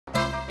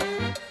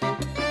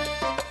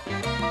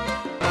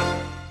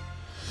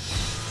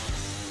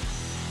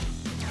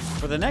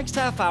For the next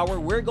half hour,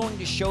 we're going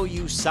to show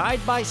you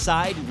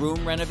side-by-side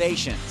room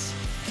renovations.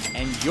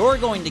 And you're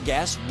going to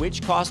guess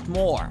which cost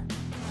more.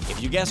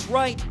 If you guess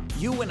right,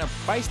 you win a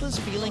priceless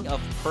feeling of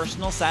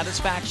personal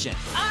satisfaction.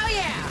 Oh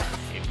yeah!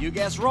 If you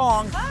guess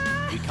wrong,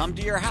 we come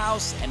to your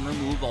house and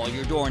remove all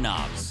your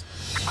doorknobs.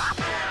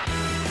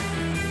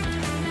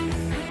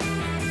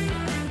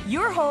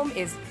 Your home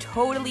is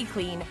totally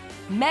clean,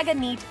 mega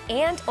neat,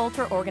 and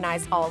ultra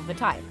organized all the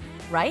time,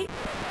 right?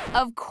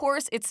 Of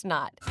course it's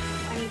not.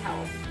 I need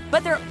help.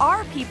 But there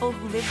are people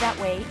who live that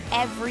way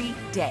every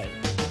day.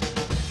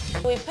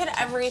 We put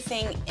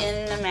everything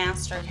in the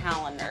master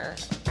calendar.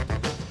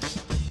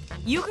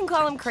 You can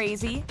call them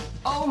crazy.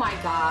 Oh my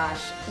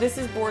gosh, this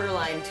is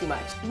borderline too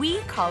much. We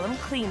call them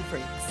clean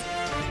freaks.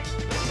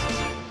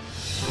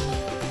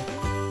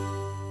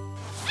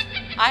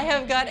 I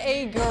have got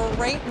a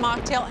great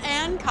mocktail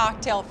and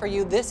cocktail for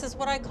you. This is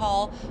what I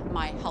call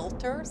my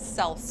Helter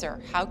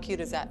Seltzer. How cute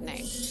is that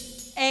name?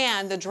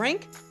 And the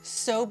drink,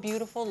 so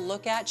beautiful to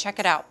look at. Check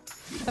it out.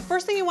 The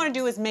first thing you want to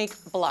do is make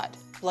blood.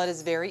 Blood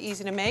is very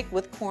easy to make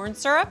with corn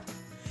syrup,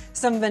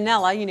 some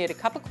vanilla. You need a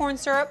cup of corn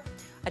syrup,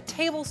 a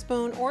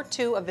tablespoon or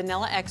 2 of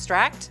vanilla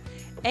extract,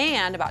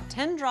 and about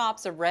 10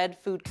 drops of red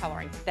food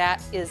coloring.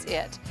 That is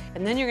it.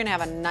 And then you're gonna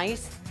have a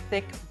nice,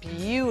 thick,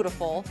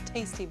 beautiful,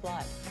 tasty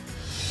blood.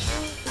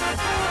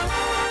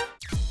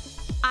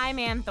 I'm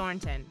Ann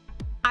Thornton.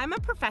 I'm a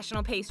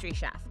professional pastry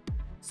chef,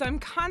 so I'm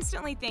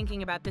constantly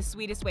thinking about the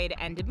sweetest way to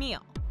end a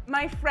meal.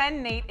 My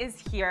friend Nate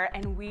is here,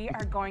 and we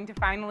are going to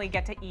finally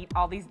get to eat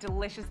all these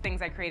delicious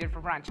things I created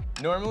for brunch.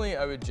 Normally,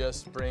 I would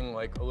just bring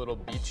like a little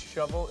beach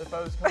shovel if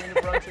I was coming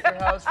to brunch at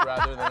your house,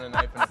 rather than a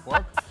knife and a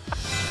fork.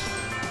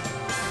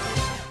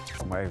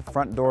 My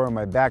front door and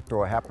my back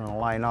door happen to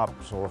line up,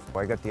 so if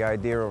I got the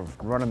idea of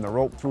running the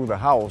rope through the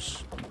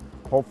house,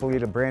 hopefully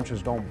the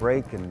branches don't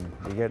break and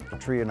you get the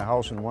tree in the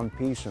house in one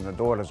piece and the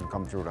door doesn't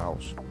come through the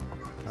house.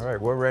 All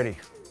right, we're ready.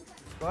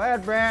 Go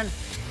ahead, Bran.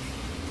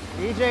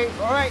 Easy.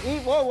 All right,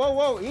 eat. Whoa, whoa,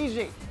 whoa,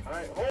 easy. All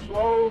right, hold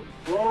slow,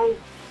 slow. All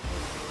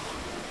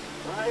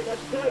right,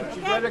 that's good.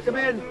 You better come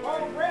in.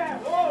 Whoa, Bran,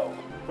 whoa.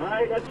 All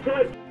right, that's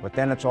good. But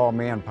then it's all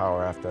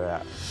manpower after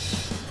that.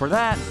 For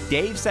that,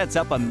 Dave sets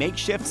up a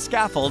makeshift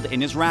scaffold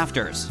in his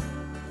rafters.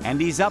 And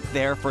he's up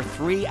there for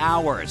 3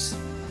 hours.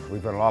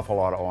 We've got an awful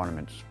lot of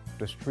ornaments.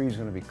 This tree's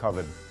gonna be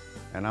covered,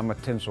 and I'm a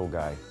tinsel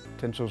guy.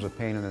 Tinsel's a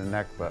pain in the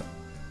neck, but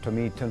to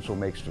me, tinsel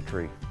makes the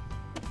tree.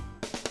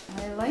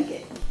 I like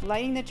it.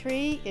 Lighting the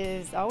tree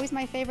is always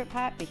my favorite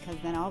part because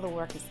then all the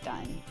work is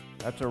done.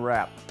 That's a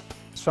wrap.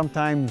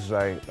 Sometimes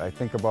I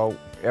think about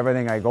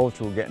everything I go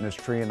through getting this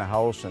tree in the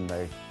house, and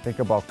I think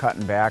about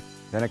cutting back.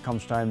 Then it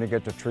comes time to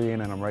get the tree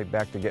in, and I'm right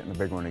back to getting the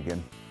big one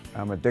again.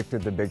 I'm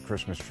addicted to big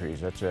Christmas trees,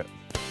 that's it.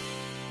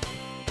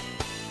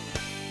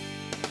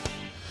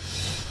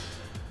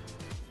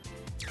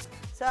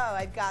 So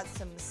I've got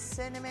some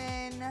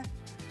cinnamon,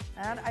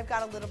 and I've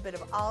got a little bit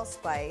of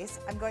allspice.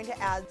 I'm going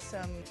to add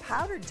some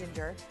powdered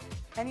ginger.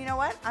 And you know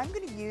what? I'm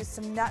going to use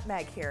some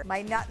nutmeg here.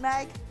 My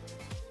nutmeg,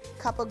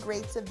 couple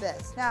grates of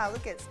this. Now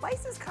look at,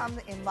 spices come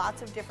in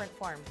lots of different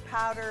forms,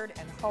 powdered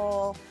and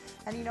whole.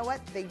 And you know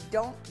what? They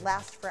don't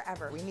last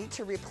forever. We need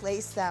to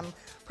replace them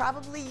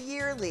probably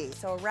yearly.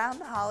 So around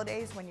the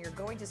holidays, when you're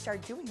going to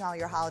start doing all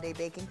your holiday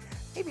baking,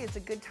 maybe it's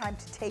a good time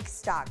to take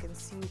stock and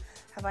see,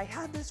 have I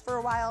had this for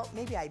a while?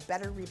 Maybe I'd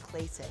better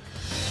replace it.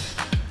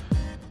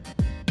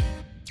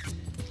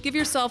 Give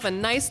yourself a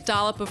nice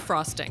dollop of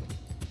frosting.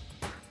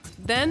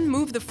 Then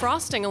move the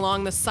frosting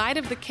along the side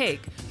of the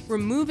cake,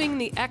 removing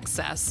the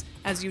excess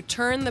as you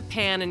turn the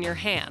pan in your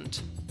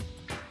hand.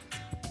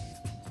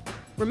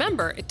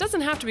 Remember, it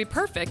doesn't have to be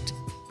perfect.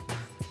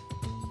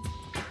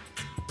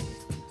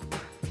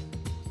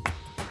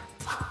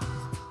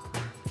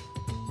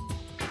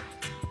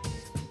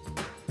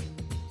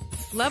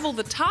 Level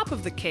the top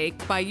of the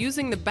cake by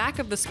using the back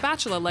of the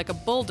spatula like a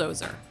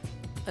bulldozer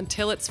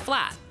until it's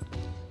flat.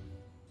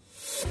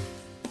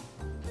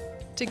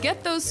 To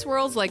get those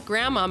swirls like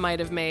Grandma might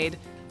have made,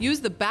 use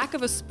the back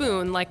of a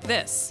spoon like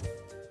this.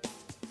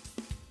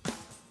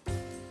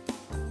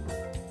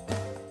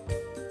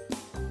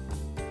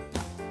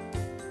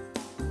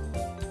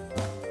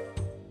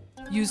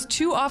 Use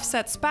 2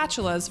 offset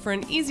spatulas for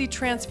an easy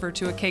transfer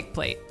to a cake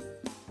plate.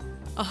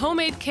 A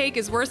homemade cake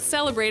is worth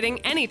celebrating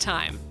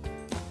anytime.